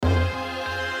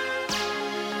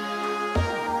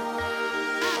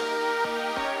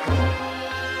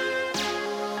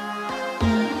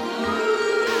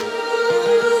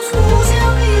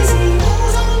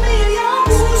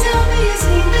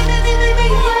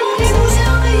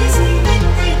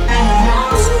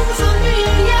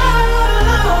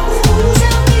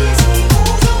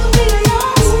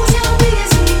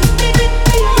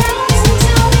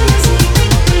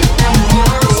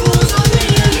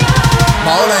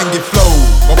mängib flow,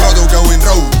 mu produ going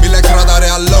road, milleks radari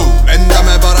all low.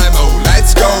 Lendame parem oh,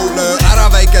 let's go, löö ära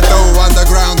väike too,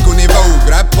 underground kuni Vogue.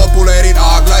 Rap populeerid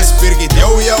A-klass, Birgit,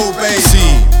 yo-yo baby.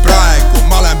 Siin praegu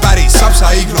ma olen päris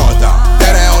sapsa ignoda.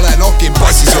 Tere, olen Okym,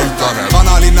 bassisultan.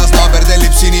 Vanalinnas naaber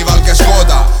tellib sinivalge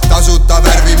Škoda. Tasuta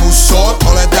värvi must sood,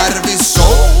 oled närvis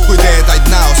sood. Kui teedaid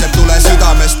näoseb, tule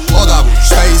südamest odavus.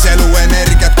 Täis elu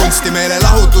energiat, kunstimeele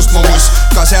lahutust mu mus.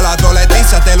 Kas elad, oled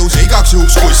lihtsalt elus ja igaks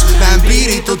juhuks kus. Näen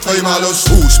piiritut võimalus,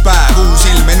 uus päev, uus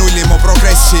ilm. Ei nulli mu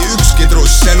progressi ükski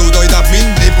truss. Elu toidab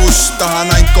mind nii bust,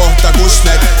 tahan ainult kohta, kus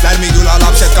need Lärmiküla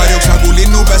lapsed karjuks nagu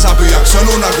linnupesa. Püüaks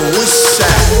sõnu nagu usse.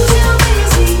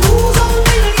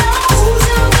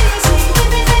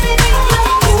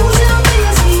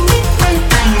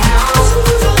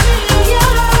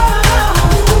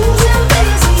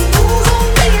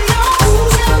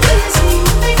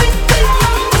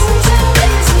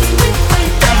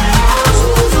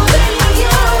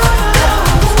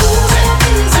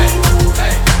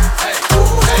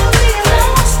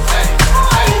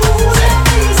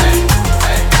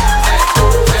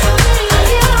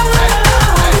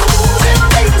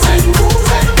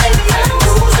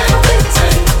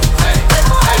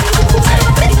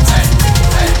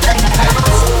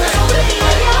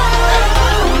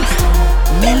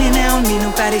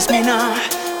 Minä,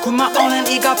 kun mä olen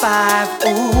iga päev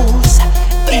uus,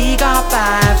 iga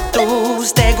päev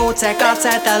tuus, tegutse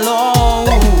katseta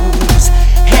lous.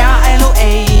 Hea elu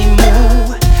ei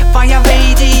muu, vaan ja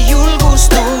veidi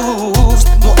julkustust.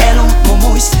 Mu elu, mu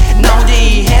muist,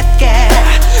 naudi hetkeä,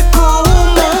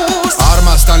 kuumuus.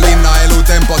 Armastan linnaelu,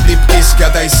 tempo tippkiskja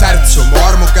täis särtsu. Mu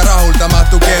armuke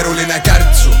rahuldamatu keeruline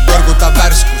kärtsu. Kõrgutab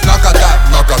värskus, nakata,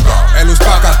 elust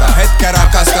pakata, hetke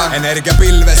rakastan. Energia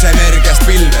pilves, energiast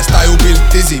pilves, taju pilt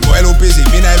tisi. Mu elu pisi,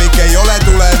 minevik ei ole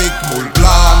tulevik. Mul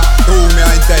plaan, ruumi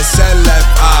ainult SLF.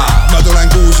 Ma tulen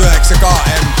 6-9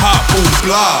 kmh,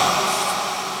 plaan.